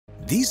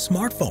These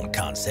smartphone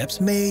concepts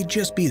may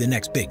just be the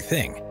next big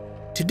thing.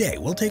 Today,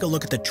 we'll take a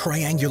look at the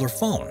triangular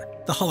phone,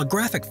 the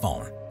holographic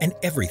phone, and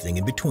everything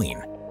in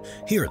between.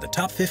 Here are the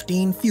top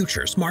 15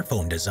 future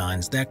smartphone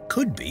designs that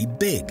could be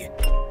big.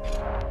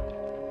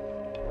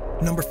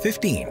 Number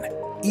 15.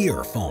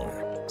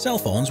 Earphone. Cell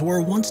phones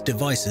were once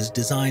devices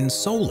designed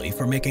solely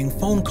for making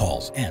phone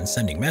calls and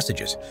sending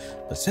messages,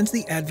 but since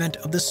the advent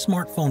of the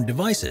smartphone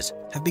devices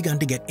have begun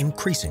to get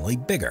increasingly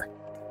bigger.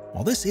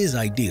 While this is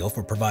ideal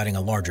for providing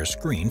a larger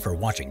screen for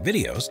watching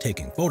videos,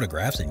 taking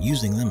photographs, and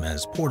using them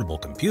as portable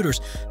computers,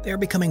 they are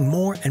becoming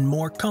more and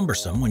more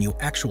cumbersome when you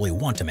actually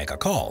want to make a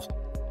call.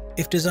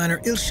 If designer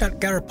Ilshad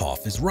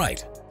Garipov is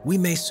right, we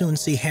may soon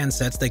see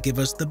handsets that give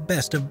us the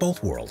best of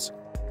both worlds.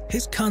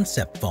 His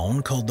concept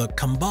phone, called the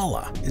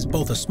Kambala, is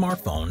both a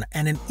smartphone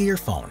and an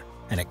earphone,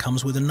 and it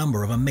comes with a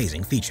number of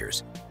amazing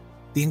features.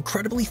 The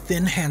incredibly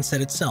thin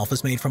handset itself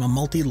is made from a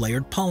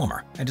multi-layered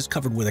polymer and is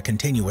covered with a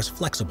continuous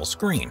flexible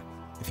screen.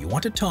 If you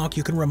want to talk,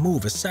 you can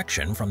remove a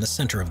section from the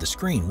center of the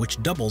screen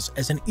which doubles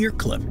as an ear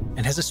clip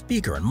and has a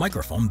speaker and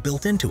microphone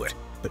built into it.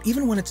 But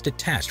even when it's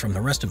detached from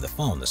the rest of the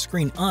phone, the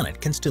screen on it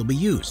can still be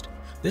used.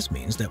 This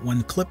means that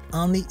when clipped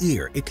on the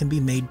ear, it can be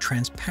made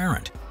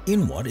transparent,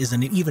 in what is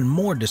an even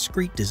more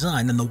discreet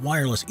design than the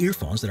wireless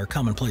earphones that are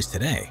commonplace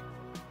today.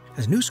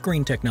 As new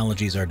screen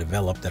technologies are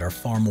developed that are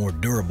far more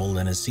durable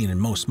than is seen in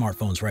most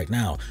smartphones right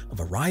now, a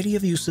variety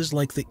of uses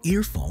like the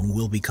earphone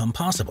will become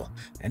possible,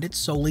 and it's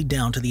solely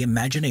down to the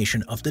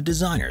imagination of the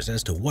designers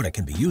as to what it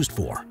can be used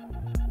for.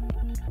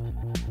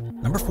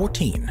 Number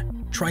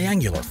 14.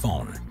 Triangular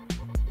phone.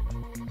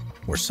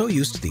 We're so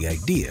used to the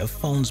idea of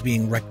phones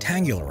being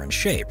rectangular in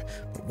shape,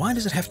 but why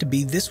does it have to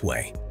be this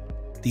way?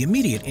 The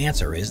immediate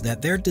answer is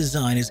that their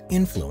design is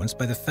influenced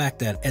by the fact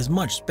that as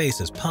much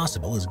space as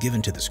possible is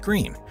given to the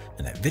screen,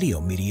 and that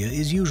video media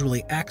is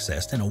usually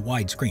accessed in a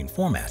widescreen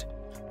format.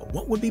 But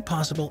what would be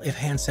possible if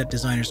handset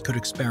designers could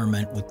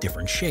experiment with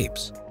different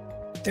shapes?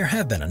 There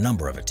have been a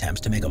number of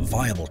attempts to make a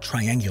viable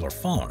triangular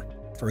phone,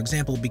 for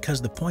example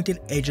because the pointed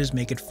edges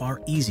make it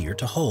far easier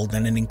to hold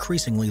than an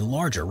increasingly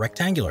larger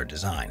rectangular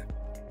design.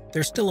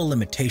 There's still a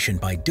limitation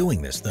by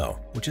doing this though,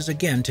 which is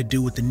again to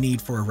do with the need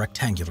for a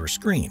rectangular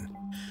screen.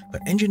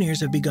 But engineers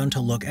have begun to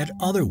look at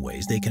other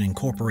ways they can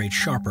incorporate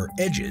sharper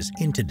edges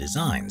into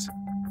designs.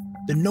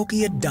 The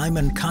Nokia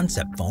Diamond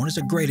concept phone is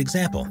a great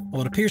example.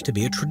 While it appears to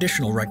be a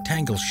traditional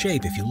rectangle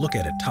shape if you look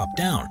at it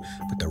top-down,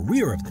 but the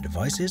rear of the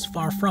device is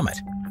far from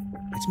it.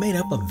 It's made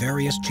up of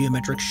various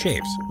geometric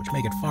shapes, which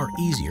make it far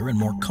easier and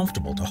more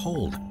comfortable to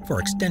hold for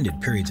extended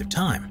periods of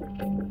time.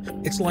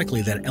 It's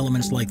likely that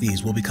elements like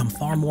these will become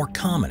far more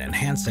common in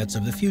handsets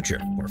of the future,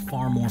 where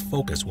far more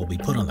focus will be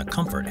put on the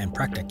comfort and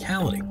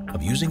practicality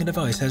of using a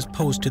device as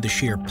opposed to the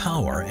sheer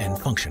power and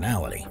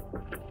functionality.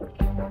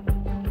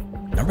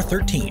 Number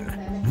 13.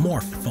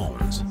 Morph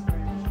phones.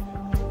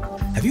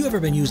 Have you ever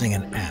been using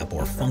an app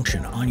or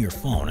function on your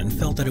phone and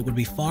felt that it would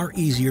be far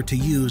easier to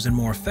use and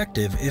more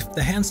effective if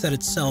the handset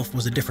itself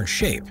was a different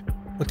shape?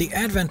 With the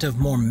advent of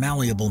more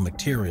malleable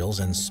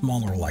materials and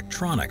smaller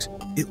electronics,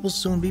 it will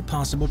soon be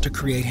possible to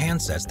create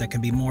handsets that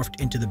can be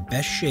morphed into the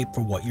best shape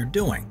for what you're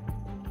doing.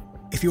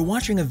 If you're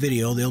watching a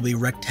video, they'll be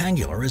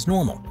rectangular as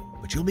normal,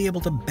 but you'll be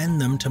able to bend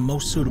them to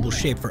most suitable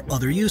shape for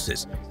other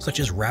uses, such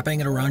as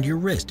wrapping it around your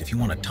wrist if you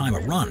want to time a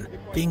run,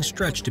 being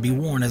stretched to be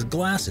worn as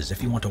glasses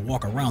if you want to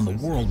walk around the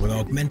world with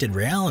augmented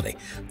reality,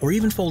 or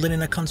even folded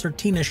in a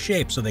concertina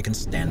shape so they can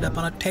stand up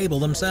on a table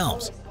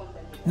themselves.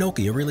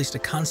 Nokia released a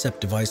concept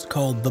device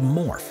called the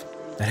Morph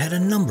that had a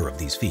number of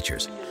these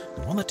features,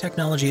 and while the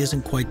technology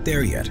isn't quite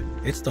there yet,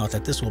 it's thought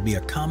that this will be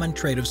a common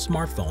trait of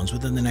smartphones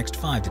within the next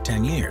 5 to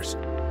 10 years.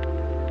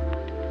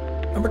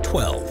 Number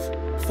 12.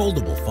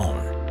 Foldable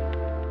phone.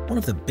 One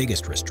of the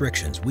biggest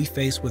restrictions we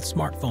face with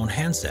smartphone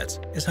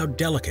handsets is how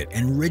delicate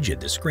and rigid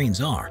the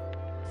screens are.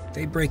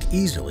 They break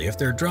easily if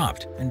they're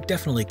dropped and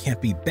definitely can't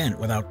be bent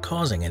without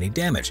causing any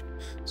damage,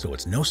 so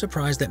it's no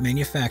surprise that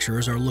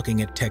manufacturers are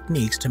looking at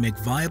techniques to make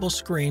viable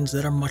screens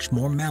that are much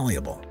more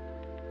malleable.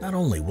 Not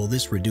only will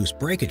this reduce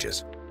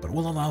breakages, but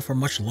will allow for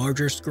much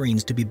larger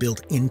screens to be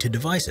built into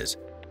devices.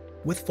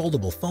 With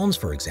foldable phones,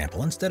 for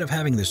example, instead of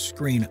having the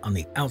screen on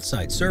the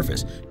outside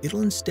surface,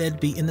 it'll instead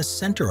be in the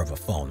center of a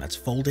phone that's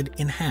folded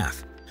in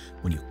half.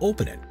 When you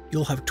open it,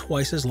 you'll have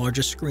twice as large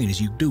a screen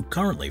as you do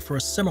currently for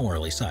a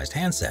similarly sized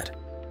handset.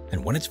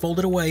 And when it's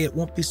folded away, it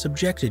won't be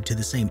subjected to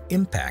the same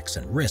impacts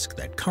and risk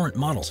that current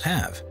models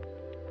have.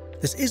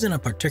 This isn't a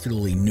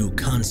particularly new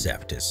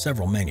concept, as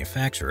several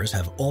manufacturers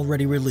have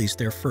already released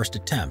their first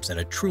attempts at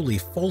a truly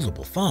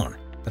foldable phone,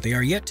 but they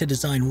are yet to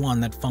design one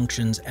that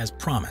functions as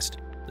promised.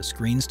 The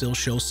screens still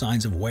show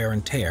signs of wear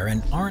and tear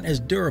and aren't as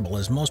durable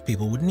as most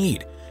people would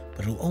need,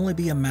 but it'll only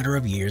be a matter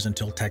of years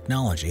until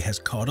technology has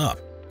caught up,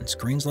 and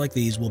screens like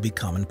these will be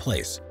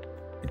commonplace.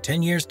 In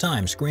 10 years'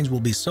 time, screens will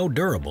be so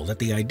durable that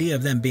the idea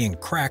of them being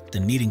cracked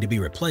and needing to be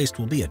replaced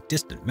will be a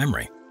distant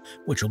memory,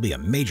 which will be a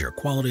major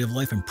quality of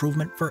life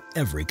improvement for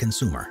every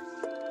consumer.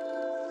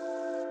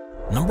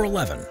 Number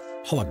 11.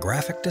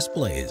 Holographic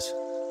displays.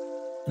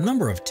 A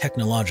number of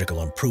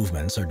technological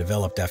improvements are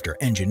developed after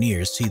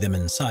engineers see them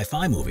in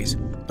sci-fi movies,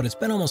 but it's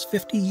been almost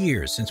 50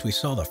 years since we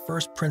saw the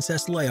first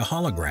Princess Leia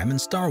hologram in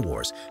Star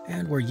Wars,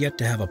 and we're yet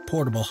to have a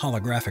portable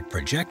holographic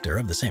projector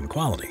of the same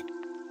quality.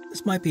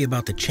 This might be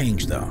about to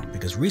change though,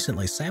 because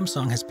recently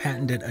Samsung has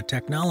patented a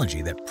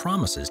technology that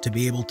promises to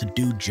be able to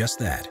do just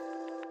that.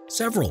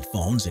 Several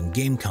phones and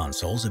game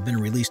consoles have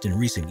been released in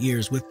recent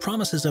years with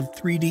promises of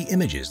 3D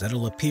images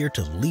that'll appear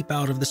to leap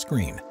out of the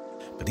screen.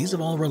 But these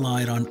have all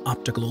relied on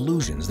optical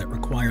illusions that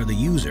require the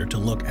user to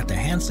look at the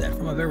handset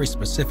from a very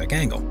specific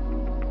angle.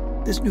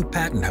 This new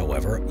patent,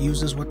 however,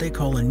 uses what they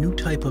call a new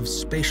type of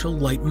spatial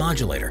light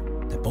modulator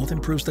that both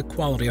improves the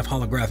quality of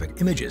holographic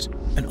images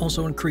and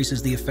also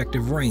increases the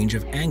effective range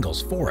of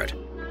angles for it.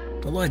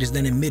 The light is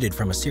then emitted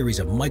from a series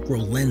of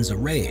micro-lens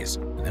arrays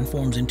and then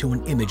forms into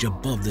an image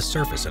above the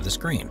surface of the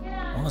screen.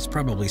 While it's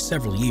probably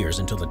several years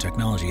until the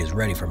technology is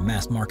ready for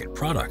mass-market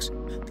products,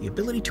 the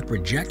ability to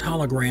project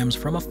holograms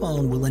from a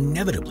phone will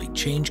inevitably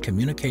change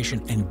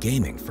communication and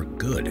gaming for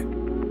good.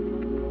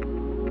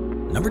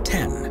 Number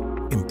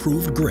 10.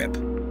 Improved grip.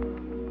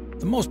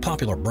 The most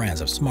popular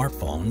brands of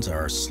smartphones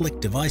are slick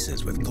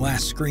devices with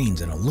glass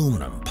screens and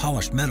aluminum,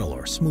 polished metal,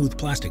 or smooth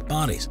plastic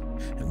bodies.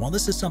 And while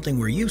this is something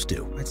we're used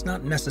to, it's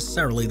not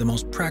necessarily the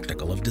most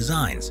practical of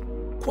designs.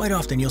 Quite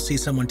often you'll see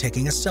someone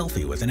taking a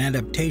selfie with an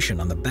adaptation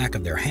on the back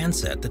of their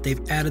handset that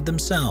they've added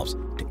themselves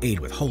to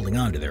aid with holding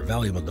on to their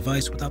valuable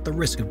device without the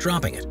risk of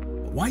dropping it.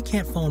 But why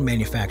can't phone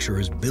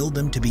manufacturers build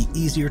them to be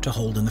easier to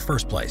hold in the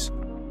first place?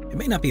 It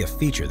may not be a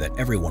feature that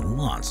everyone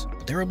wants,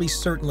 but there will be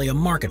certainly a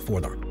market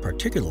for them,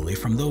 particularly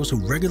from those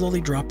who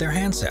regularly drop their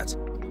handsets.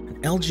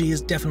 And LG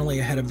is definitely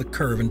ahead of the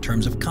curve in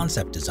terms of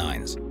concept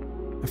designs.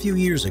 A few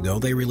years ago,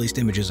 they released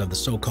images of the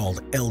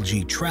so-called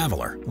LG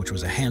Traveler, which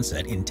was a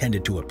handset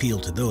intended to appeal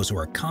to those who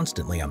are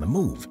constantly on the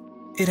move.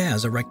 It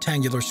has a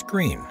rectangular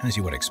screen, as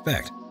you would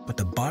expect, but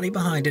the body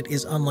behind it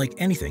is unlike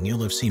anything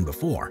you'll have seen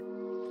before.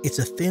 It's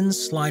a thin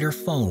slider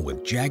phone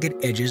with jagged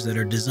edges that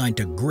are designed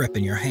to grip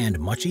in your hand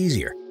much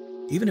easier,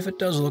 even if it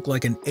does look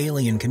like an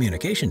alien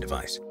communication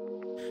device.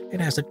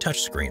 It has a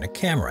touchscreen, a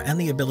camera, and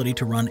the ability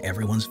to run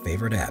everyone's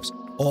favorite apps,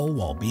 all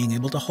while being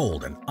able to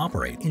hold and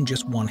operate in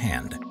just one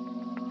hand.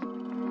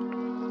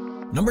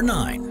 Number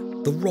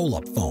 9. The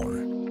roll-up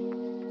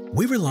phone.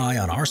 We rely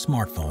on our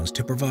smartphones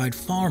to provide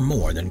far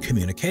more than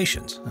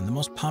communications, and the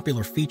most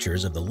popular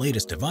features of the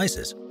latest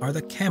devices are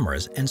the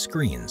cameras and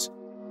screens.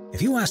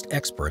 If you asked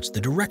experts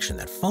the direction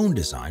that phone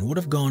design would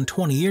have gone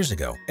 20 years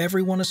ago,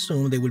 everyone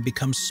assumed they would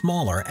become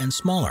smaller and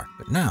smaller,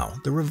 but now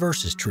the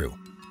reverse is true.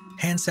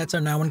 Handsets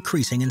are now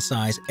increasing in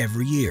size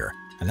every year,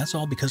 and that's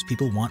all because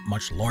people want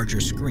much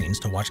larger screens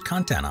to watch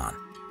content on.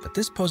 But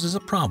this poses a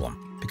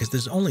problem, because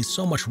there's only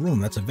so much room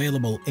that's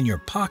available in your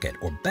pocket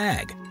or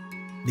bag.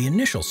 The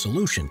initial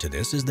solution to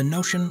this is the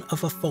notion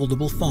of a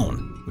foldable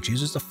phone, which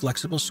uses a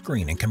flexible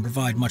screen and can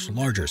provide much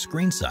larger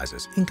screen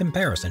sizes in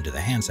comparison to the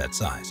handset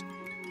size.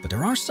 But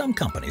there are some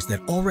companies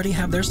that already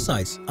have their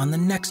sights on the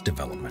next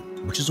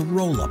development, which is a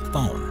roll-up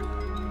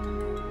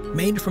phone.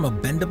 Made from a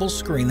bendable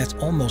screen that's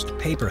almost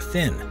paper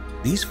thin,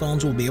 these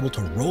phones will be able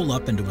to roll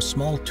up into a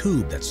small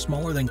tube that's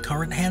smaller than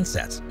current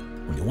handsets.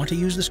 When you want to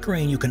use the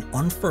screen, you can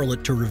unfurl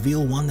it to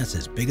reveal one that's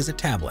as big as a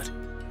tablet.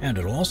 And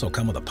it'll also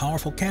come with a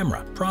powerful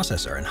camera,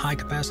 processor, and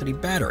high-capacity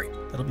battery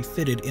that'll be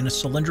fitted in a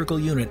cylindrical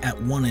unit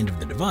at one end of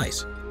the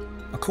device.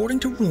 According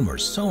to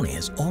rumors, Sony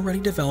has already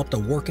developed a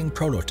working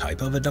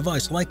prototype of a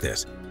device like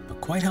this, but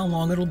quite how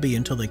long it'll be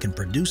until they can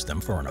produce them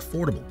for an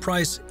affordable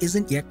price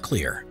isn't yet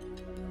clear.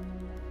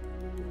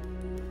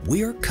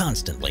 We are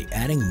constantly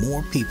adding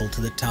more people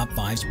to the Top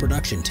 5's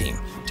production team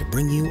to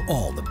bring you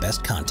all the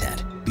best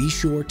content. Be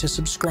sure to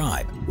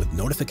subscribe with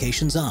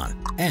notifications on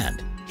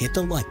and hit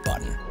the like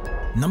button.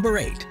 Number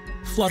 8.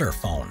 Flutter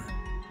phone.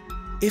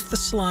 If the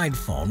slide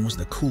phone was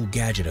the cool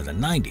gadget of the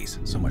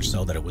 90s, so much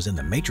so that it was in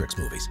the Matrix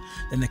movies,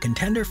 then the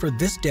contender for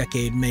this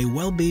decade may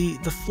well be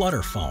the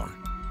Flutter phone.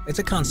 It's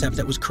a concept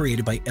that was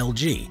created by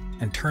LG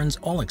and turns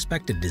all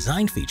expected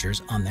design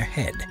features on their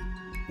head.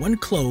 When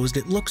closed,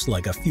 it looks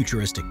like a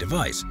futuristic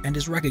device and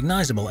is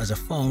recognizable as a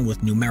phone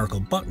with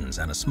numerical buttons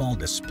and a small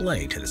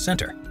display to the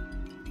center.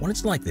 When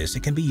it's like this,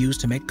 it can be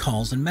used to make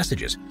calls and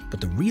messages, but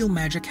the real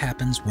magic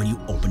happens when you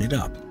open it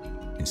up.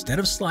 Instead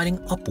of sliding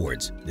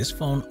upwards, this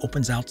phone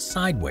opens out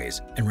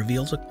sideways and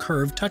reveals a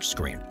curved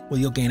touchscreen where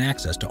you'll gain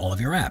access to all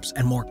of your apps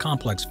and more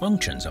complex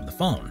functions of the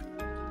phone.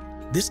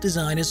 This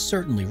design is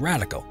certainly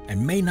radical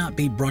and may not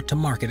be brought to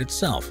market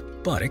itself,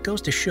 but it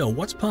goes to show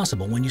what's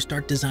possible when you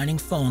start designing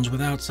phones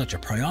without such a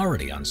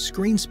priority on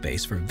screen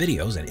space for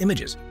videos and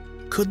images.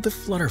 Could the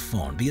Flutter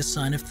phone be a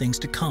sign of things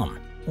to come?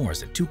 Or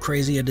is it too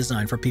crazy a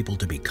design for people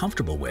to be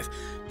comfortable with?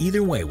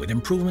 Either way, with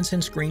improvements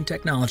in screen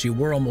technology,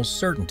 we're almost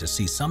certain to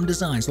see some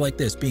designs like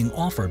this being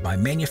offered by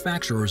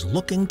manufacturers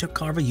looking to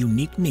carve a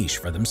unique niche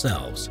for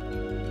themselves.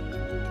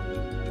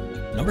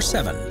 Number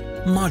 7.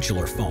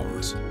 Modular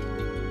phones.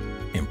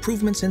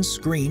 Improvements in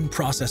screen,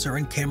 processor,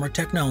 and camera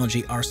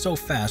technology are so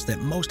fast that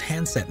most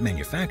handset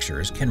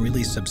manufacturers can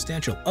release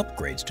substantial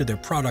upgrades to their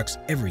products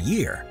every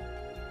year.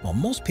 While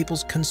most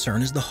people's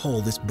concern is the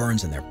hole this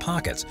burns in their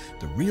pockets,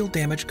 the real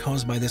damage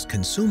caused by this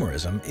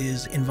consumerism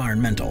is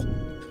environmental,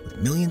 with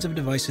millions of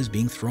devices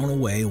being thrown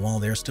away while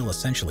they're still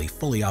essentially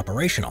fully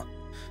operational.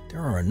 There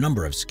are a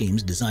number of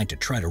schemes designed to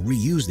try to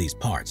reuse these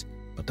parts,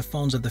 but the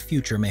phones of the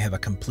future may have a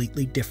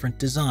completely different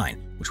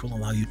design, which will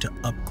allow you to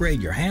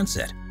upgrade your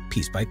handset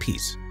piece by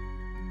piece.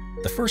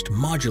 The first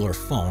modular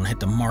phone hit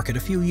the market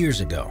a few years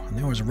ago, and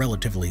there was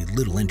relatively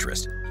little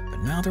interest,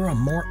 but now there are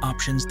more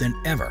options than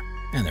ever,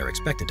 and they're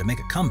expected to make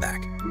a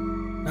comeback.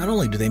 Not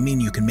only do they mean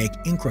you can make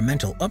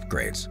incremental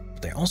upgrades,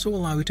 but they also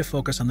allow you to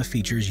focus on the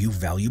features you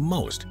value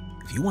most.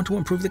 If you want to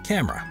improve the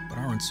camera, but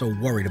aren't so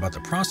worried about the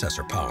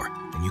processor power,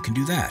 then you can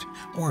do that.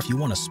 Or if you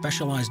want a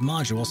specialized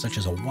module such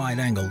as a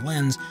wide-angle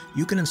lens,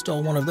 you can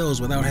install one of those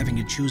without having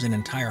to choose an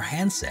entire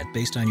handset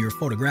based on your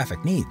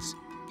photographic needs.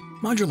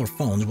 Modular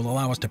phones will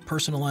allow us to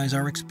personalize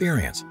our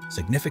experience,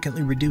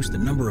 significantly reduce the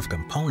number of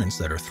components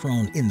that are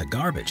thrown in the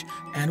garbage,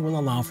 and will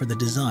allow for the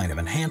design of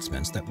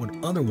enhancements that would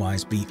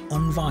otherwise be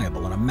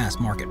unviable in a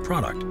mass-market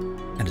product.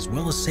 And as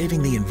well as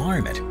saving the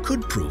environment,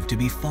 could prove to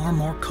be far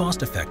more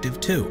cost-effective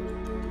too.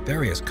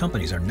 Various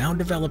companies are now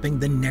developing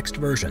the next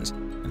versions,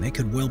 and they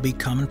could well be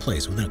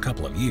commonplace within a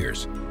couple of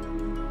years.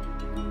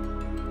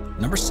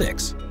 Number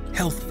 6.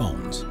 Health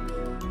phones.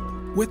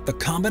 With the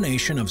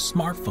combination of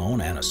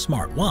smartphone and a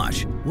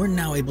smartwatch, we're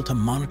now able to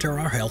monitor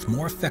our health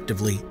more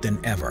effectively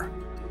than ever.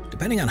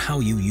 Depending on how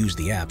you use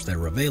the apps that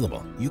are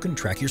available, you can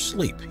track your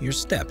sleep, your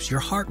steps, your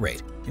heart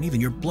rate, and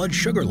even your blood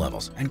sugar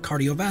levels and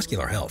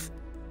cardiovascular health.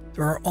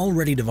 There are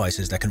already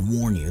devices that can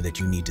warn you that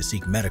you need to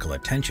seek medical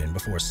attention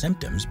before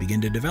symptoms begin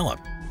to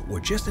develop, but we're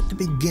just at the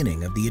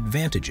beginning of the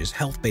advantages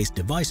health-based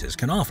devices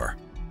can offer.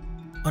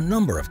 A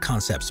number of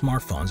concept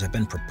smartphones have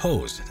been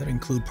proposed that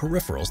include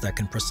peripherals that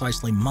can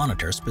precisely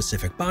monitor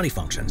specific body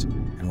functions,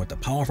 and with the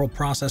powerful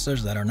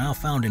processors that are now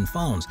found in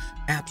phones,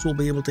 apps will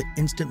be able to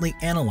instantly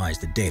analyze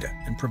the data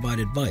and provide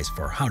advice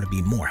for how to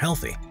be more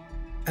healthy.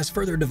 As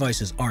further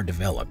devices are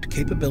developed,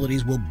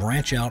 capabilities will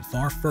branch out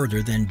far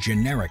further than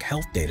generic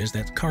health data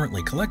that's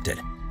currently collected,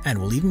 and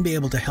will even be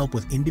able to help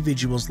with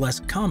individuals' less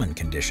common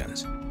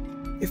conditions.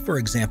 If, for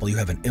example, you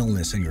have an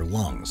illness in your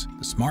lungs,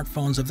 the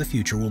smartphones of the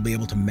future will be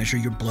able to measure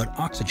your blood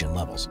oxygen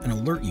levels and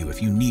alert you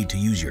if you need to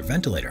use your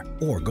ventilator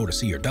or go to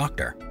see your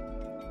doctor.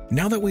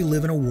 Now that we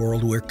live in a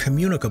world where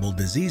communicable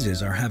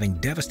diseases are having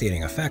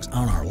devastating effects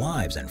on our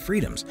lives and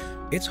freedoms,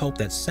 it's hoped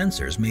that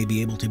sensors may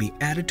be able to be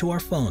added to our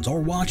phones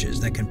or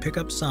watches that can pick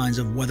up signs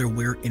of whether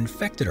we're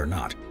infected or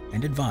not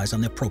and advise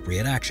on the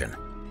appropriate action.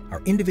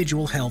 Our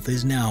individual health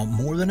is now,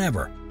 more than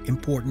ever,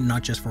 important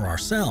not just for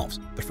ourselves,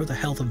 but for the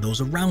health of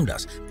those around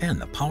us, and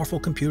the powerful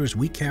computers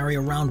we carry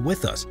around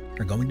with us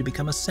are going to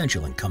become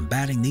essential in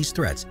combating these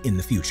threats in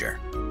the future.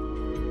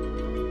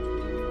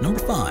 Number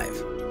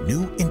 5.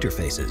 New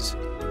interfaces.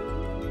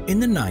 In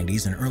the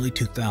 90s and early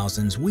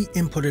 2000s, we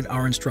inputted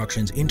our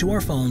instructions into our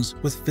phones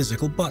with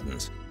physical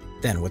buttons.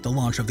 Then, with the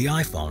launch of the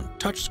iPhone,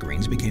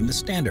 touchscreens became the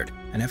standard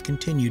and have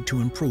continued to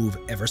improve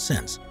ever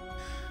since.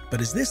 But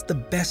is this the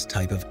best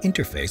type of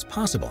interface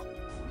possible?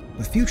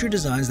 With future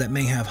designs that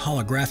may have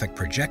holographic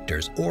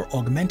projectors or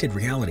augmented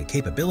reality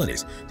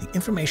capabilities, the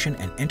information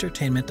and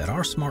entertainment that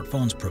our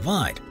smartphones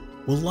provide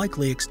will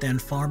likely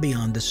extend far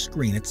beyond the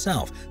screen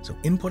itself, so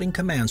inputting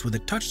commands with a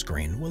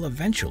touchscreen will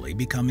eventually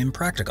become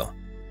impractical.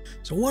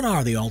 So what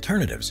are the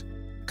alternatives?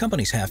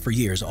 Companies have for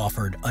years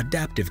offered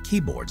adaptive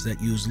keyboards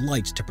that use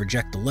lights to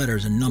project the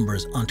letters and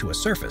numbers onto a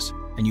surface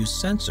and use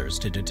sensors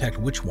to detect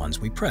which ones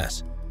we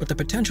press. But the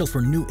potential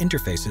for new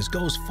interfaces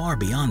goes far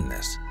beyond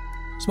this.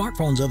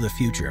 Smartphones of the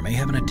future may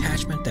have an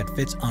attachment that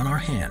fits on our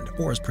hand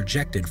or is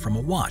projected from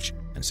a watch,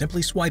 and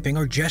simply swiping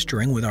or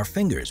gesturing with our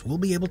fingers will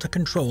be able to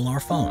control our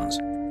phones.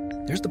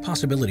 There's the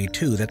possibility,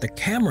 too, that the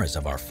cameras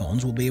of our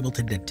phones will be able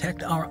to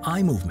detect our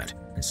eye movement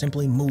and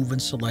simply move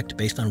and select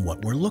based on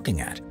what we're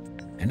looking at.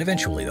 And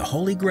eventually, the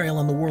holy grail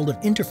in the world of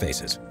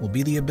interfaces will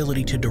be the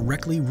ability to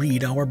directly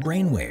read our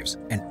brainwaves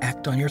and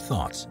act on your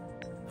thoughts.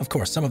 Of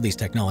course, some of these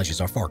technologies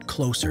are far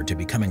closer to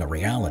becoming a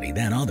reality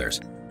than others,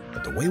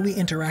 but the way we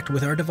interact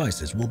with our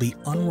devices will be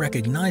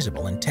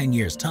unrecognizable in 10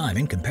 years' time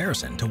in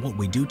comparison to what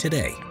we do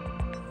today.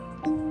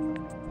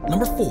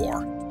 Number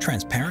 4.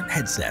 Transparent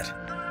headset.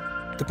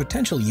 The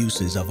potential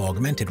uses of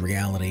augmented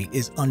reality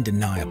is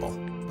undeniable,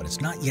 but it's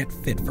not yet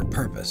fit for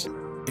purpose.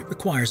 It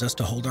requires us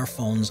to hold our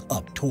phones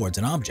up towards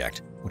an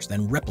object, which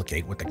then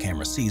replicate what the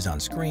camera sees on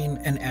screen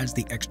and adds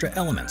the extra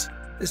elements.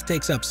 This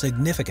takes up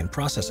significant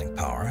processing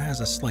power,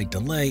 has a slight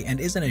delay, and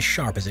isn't as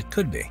sharp as it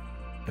could be.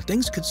 But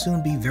things could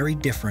soon be very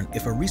different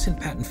if a recent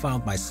patent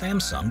filed by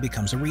Samsung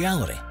becomes a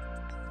reality.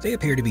 They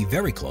appear to be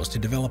very close to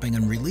developing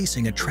and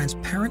releasing a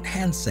transparent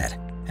handset,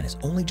 and it's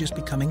only just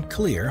becoming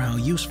clear how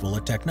useful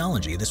a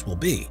technology this will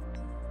be.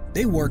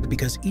 They work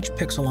because each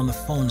pixel on the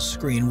phone's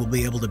screen will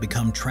be able to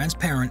become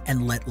transparent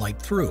and let light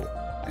through,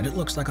 and it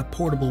looks like a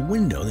portable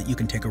window that you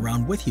can take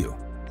around with you.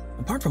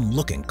 Apart from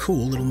looking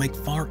cool, it'll make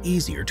far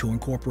easier to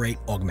incorporate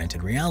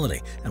augmented reality,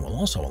 and will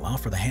also allow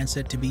for the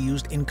handset to be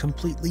used in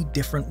completely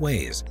different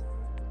ways.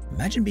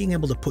 Imagine being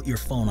able to put your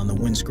phone on the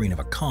windscreen of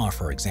a car,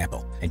 for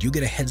example, and you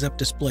get a heads-up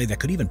display that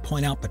could even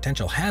point out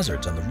potential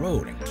hazards on the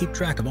road and keep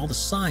track of all the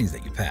signs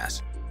that you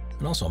pass.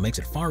 It also makes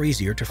it far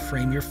easier to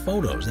frame your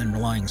photos than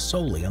relying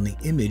solely on the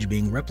image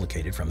being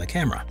replicated from the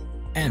camera,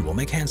 and will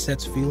make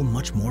handsets feel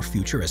much more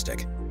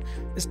futuristic.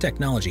 This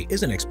technology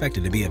isn't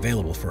expected to be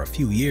available for a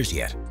few years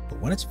yet,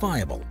 but when it's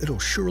viable, it'll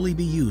surely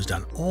be used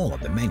on all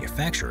of the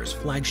manufacturer's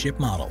flagship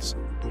models.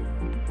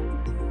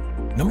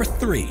 Number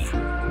 3.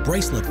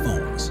 Bracelet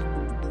phones.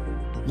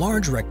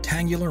 Large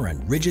rectangular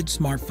and rigid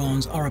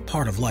smartphones are a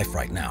part of life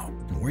right now,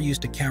 and we're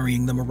used to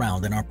carrying them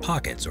around in our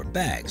pockets or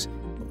bags.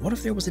 But what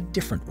if there was a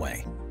different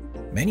way?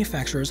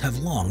 Manufacturers have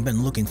long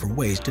been looking for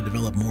ways to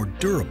develop more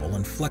durable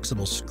and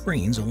flexible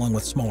screens along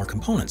with smaller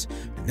components,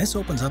 and this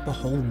opens up a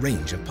whole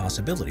range of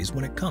possibilities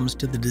when it comes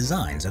to the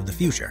designs of the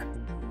future.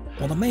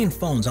 While the main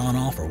phones on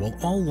offer will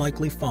all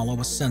likely follow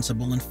a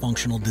sensible and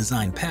functional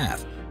design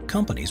path,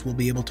 companies will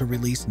be able to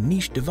release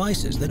niche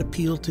devices that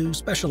appeal to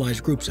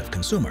specialized groups of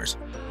consumers.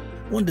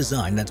 One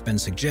design that's been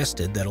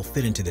suggested that'll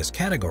fit into this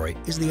category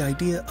is the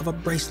idea of a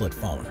bracelet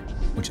phone,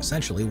 which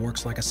essentially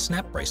works like a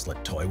snap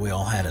bracelet toy we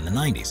all had in the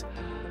 90s.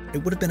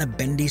 It would have been a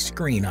bendy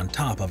screen on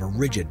top of a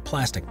rigid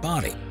plastic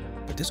body,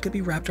 but this could be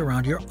wrapped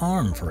around your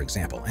arm, for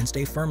example, and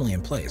stay firmly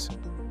in place.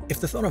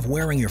 If the thought of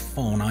wearing your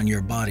phone on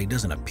your body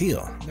doesn't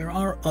appeal, there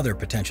are other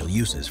potential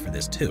uses for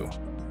this too.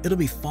 It'll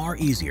be far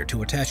easier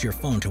to attach your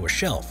phone to a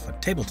shelf, a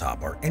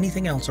tabletop, or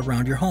anything else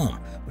around your home,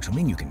 which will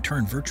mean you can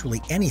turn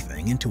virtually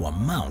anything into a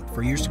mount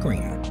for your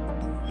screen.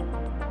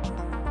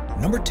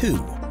 Number 2.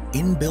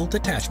 Inbuilt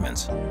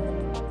attachments.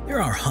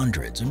 There are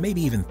hundreds and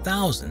maybe even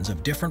thousands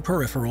of different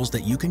peripherals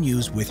that you can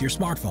use with your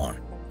smartphone,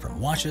 from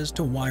watches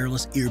to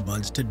wireless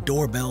earbuds to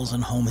doorbells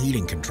and home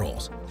heating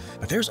controls.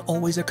 But there's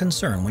always a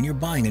concern when you're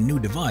buying a new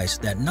device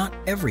that not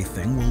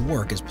everything will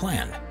work as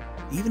planned.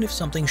 Even if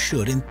something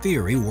should, in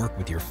theory, work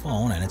with your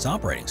phone and its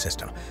operating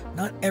system,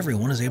 not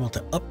everyone is able to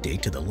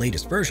update to the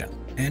latest version,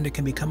 and it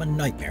can become a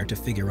nightmare to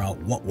figure out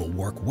what will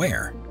work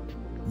where.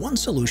 One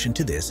solution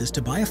to this is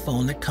to buy a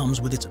phone that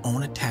comes with its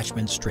own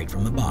attachment straight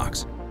from the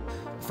box.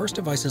 First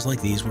devices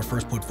like these were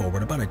first put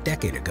forward about a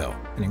decade ago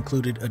and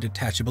included a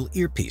detachable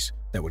earpiece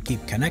that would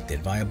keep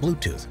connected via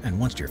Bluetooth, and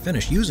once you're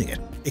finished using it,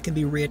 it can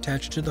be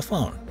reattached to the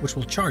phone, which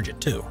will charge it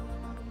too.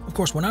 Of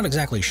course, we're not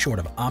exactly short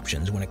of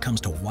options when it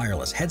comes to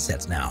wireless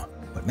headsets now,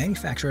 but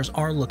manufacturers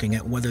are looking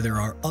at whether there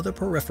are other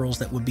peripherals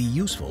that would be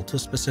useful to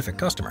specific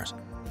customers.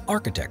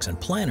 Architects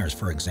and planners,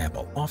 for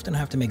example, often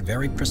have to make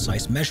very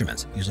precise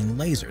measurements using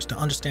lasers to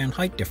understand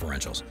height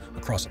differentials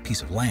across a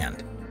piece of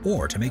land,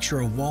 or to make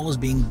sure a wall is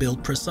being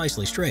built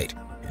precisely straight.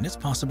 And it's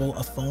possible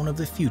a phone of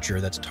the future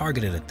that's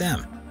targeted at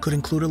them could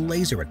include a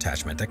laser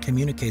attachment that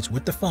communicates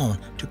with the phone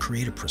to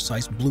create a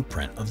precise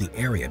blueprint of the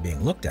area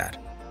being looked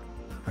at.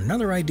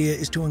 Another idea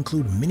is to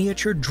include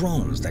miniature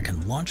drones that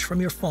can launch from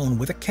your phone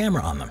with a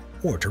camera on them,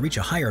 or to reach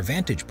a higher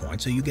vantage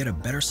point so you get a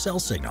better cell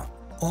signal,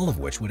 all of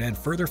which would add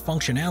further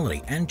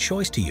functionality and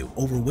choice to you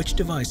over which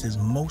device is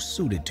most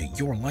suited to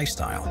your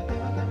lifestyle.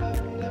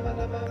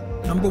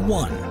 Number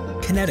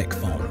 1. Kinetic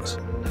phones.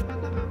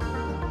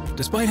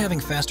 Despite having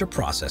faster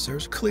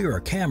processors, clearer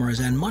cameras,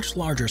 and much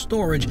larger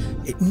storage,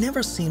 it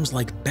never seems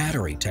like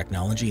battery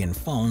technology in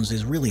phones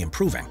is really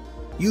improving.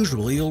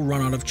 Usually you'll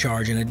run out of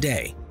charge in a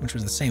day, which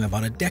was the same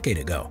about a decade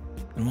ago.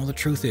 And while the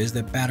truth is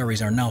that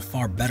batteries are now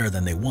far better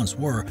than they once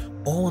were,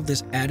 all of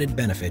this added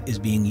benefit is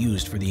being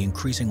used for the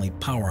increasingly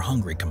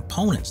power-hungry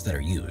components that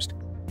are used.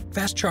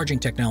 Fast charging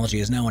technology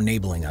is now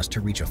enabling us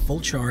to reach a full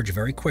charge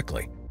very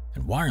quickly,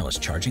 and wireless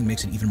charging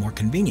makes it even more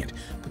convenient,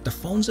 but the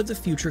phones of the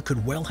future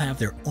could well have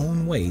their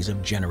own ways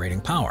of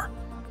generating power.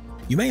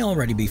 You may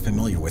already be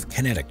familiar with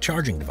kinetic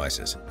charging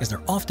devices, as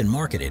they're often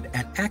marketed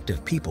at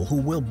active people who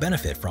will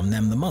benefit from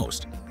them the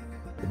most.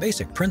 The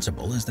basic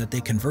principle is that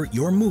they convert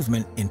your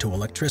movement into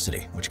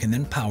electricity, which can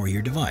then power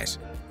your device.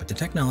 But the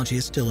technology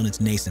is still in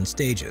its nascent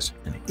stages,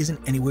 and it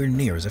isn't anywhere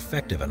near as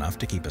effective enough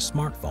to keep a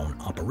smartphone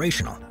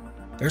operational.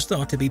 There's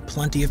thought to be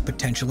plenty of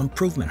potential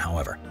improvement,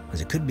 however,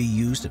 as it could be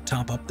used to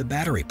top up the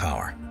battery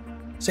power.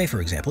 Say, for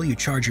example, you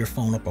charge your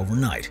phone up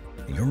overnight,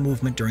 and your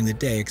movement during the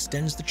day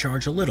extends the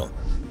charge a little.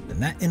 Then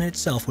that in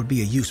itself would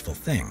be a useful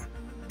thing.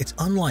 It's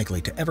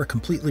unlikely to ever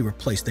completely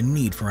replace the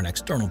need for an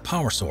external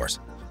power source,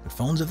 but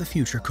phones of the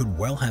future could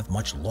well have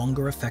much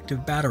longer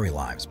effective battery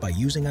lives by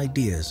using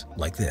ideas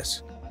like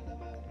this.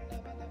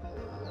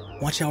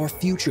 Watch our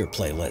future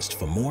playlist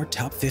for more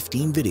top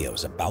 15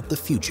 videos about the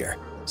future.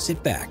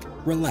 Sit back,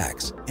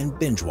 relax, and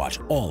binge watch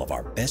all of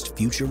our best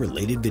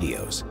future-related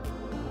videos.